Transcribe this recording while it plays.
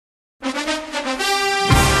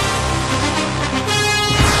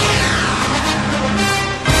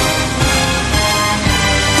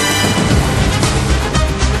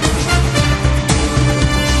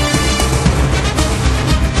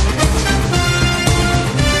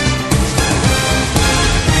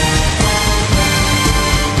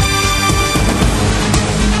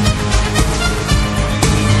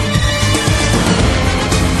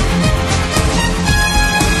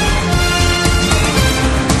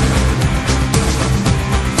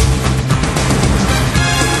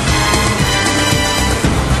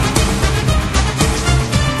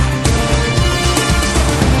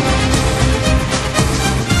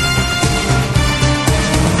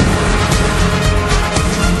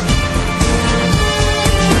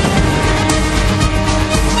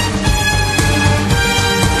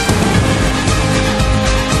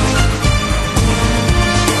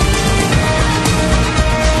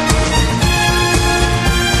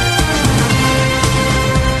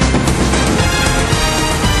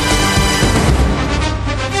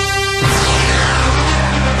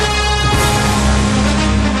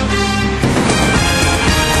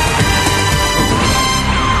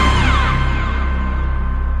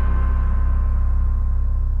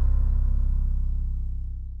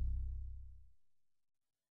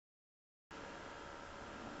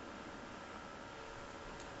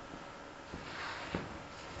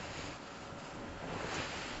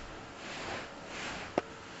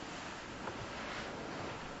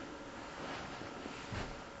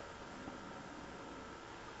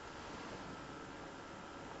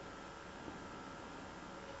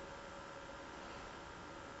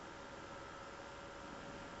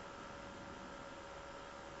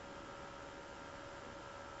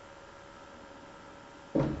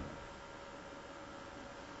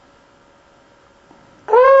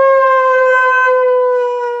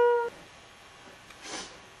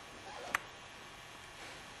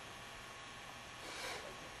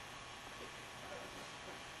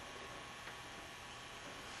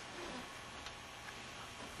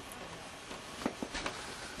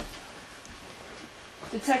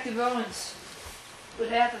Detective Owens, what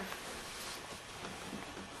happened?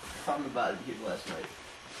 I found the body here last night.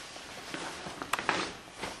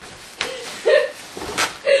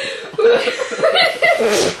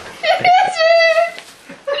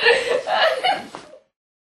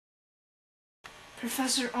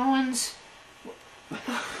 Professor Owens.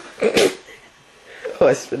 Oh,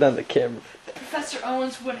 I spit on the camera. Professor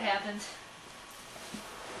Owens, what happened?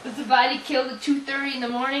 Was the body killed at 2:30 in the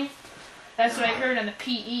morning? That's what I heard on the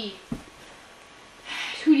PE.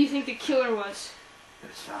 Who do you think the killer was? It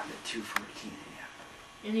was found at 2:14 a.m.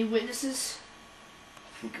 Any witnesses?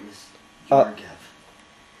 I think it was Jorgev.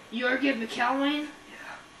 Jorgev McElwain?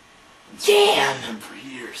 Yeah. Damn! I've known him for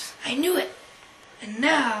years. I knew it. And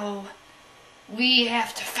now we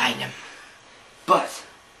have to find him. But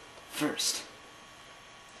first,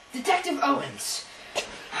 Detective Owens,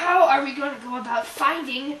 how are we going to go about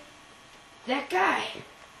finding that guy?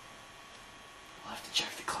 we'll have to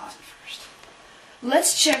check the closet first.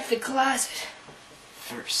 Let's check the closet.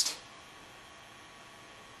 First.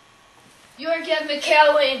 Jorgev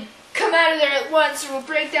McElwain, come out of there at once or we'll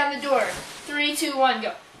break down the door. 3, 2, 1,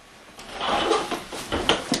 go.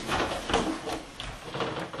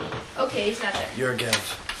 Okay, he's not there.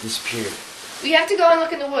 Jorgev disappeared. We have to go and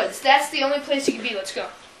look in the woods. That's the only place he could be. Let's go.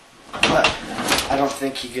 But I don't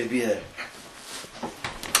think he could be there.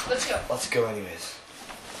 Let's go. Let's go anyways.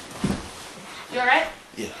 You alright?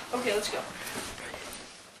 Yeah. Okay, let's go.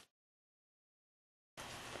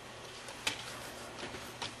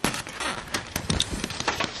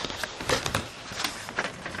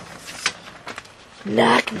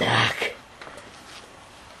 Knock, knock.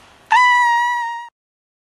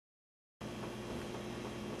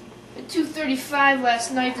 At 2:35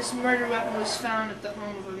 last night, this murder weapon was found at the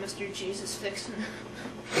home of a Mr. Jesus Fixin.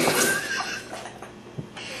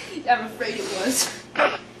 I'm afraid it was.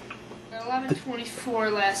 At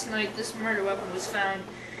 11:24 last night, this murder weapon was found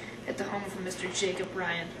at the home of a Mr. Jacob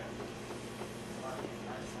Ryan.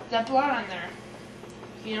 That blood on there.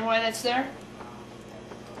 You know why that's there?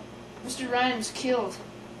 Mr. Ryan was killed.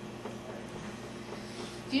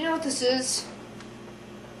 Do you know what this is?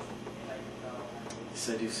 Yes,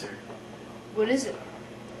 I do, sir. What is it?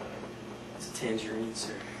 It's a tangerine,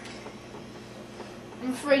 sir. I'm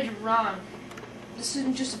afraid you're wrong. This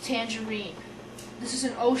isn't just a tangerine. This is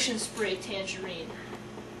an ocean spray tangerine.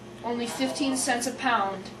 Only 15 cents a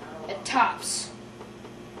pound at Tops.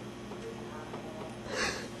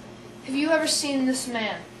 Have you ever seen this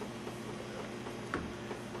man?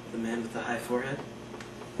 The man with the high forehead?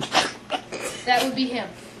 That would be him.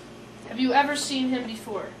 Have you ever seen him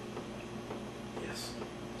before? Yes.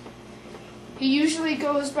 He usually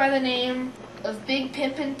goes by the name of Big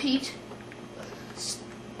Pimpin' Pete.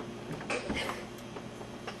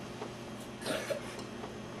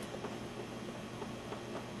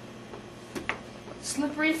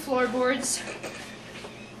 Slippery floorboards.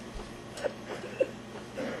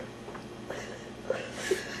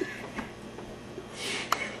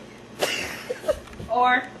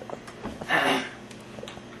 Or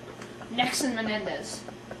Nexon Menendez.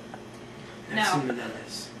 Nexon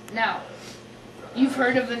Menendez. Now, you've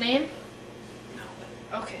heard of the name?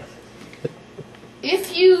 No. Okay.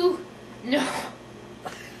 If you know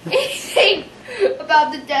anything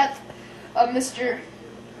about the death of Mr.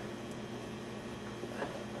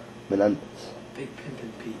 Menendez. Big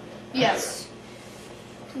Pimpin' Pete. Yes,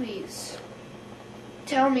 please,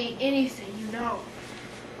 tell me anything you know.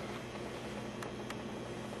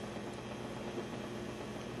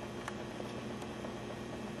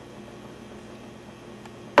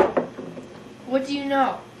 What do you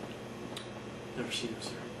know? Never seen him,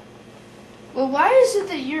 sir. Well, why is it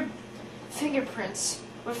that your fingerprints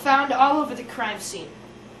were found all over the crime scene?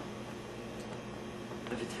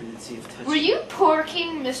 I have a tendency of touching. Were you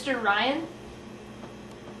porking Mr. Ryan?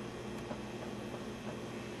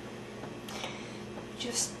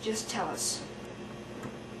 Just tell us.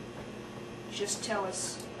 Just tell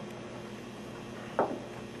us.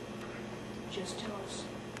 Just tell us.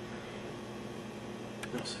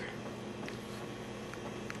 No, sir.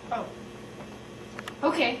 Oh.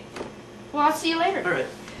 Okay. Well, I'll see you later. All right.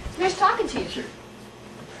 Nice talking to you. Sure.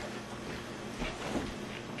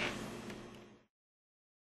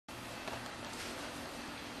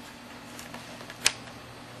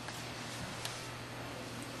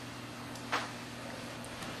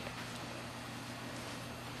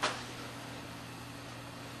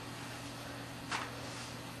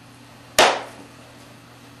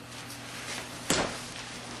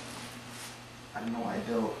 I don't know why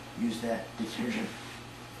Bill used that detergent.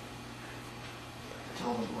 I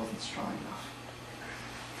told him it wasn't strong enough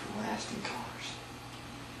for lasting colors.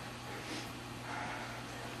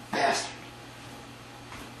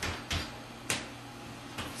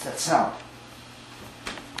 What's that sound?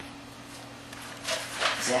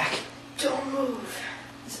 Zach? Don't move.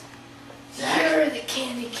 Zach? You're the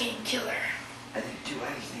candy cane killer. I didn't do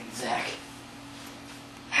anything, Zach.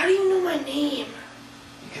 How do you know my name?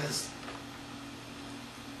 Because...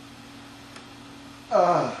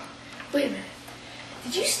 Wait a minute.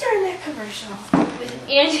 Did you star in that commercial with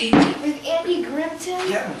Andy Grimton?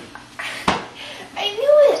 Yeah. I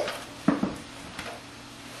knew it.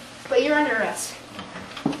 But you're under arrest.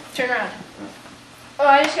 Turn around. Oh,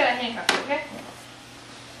 I just got a handcuff, okay?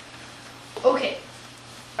 Okay.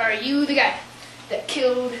 Are you the guy that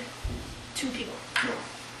killed 2 people? No.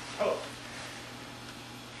 Oh.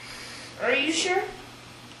 Are you sure?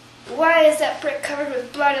 Why is that brick covered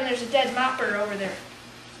with blood and there's a dead mopper over there?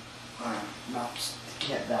 Mops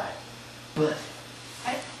can't die. But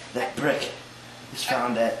I that brick is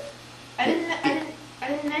found at... I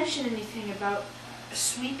didn't mention anything about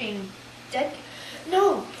sweeping dead.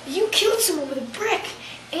 No, you killed someone with a brick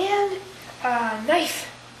and a knife.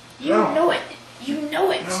 You No. know it. You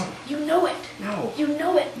know it. No. You know it. No. You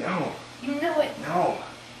know it. No. You know it. No.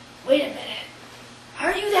 Wait a minute.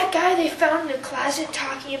 Aren't you that guy they found in the closet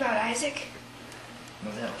talking about Isaac?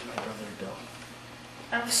 No, that was my brother, Bill.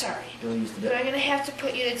 I'm sorry, Bill used to but I'm gonna have to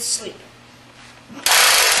put you to sleep.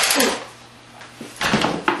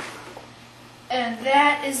 And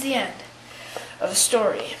that is the end of the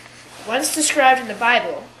story, once described in the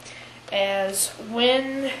Bible as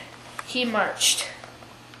when he marched.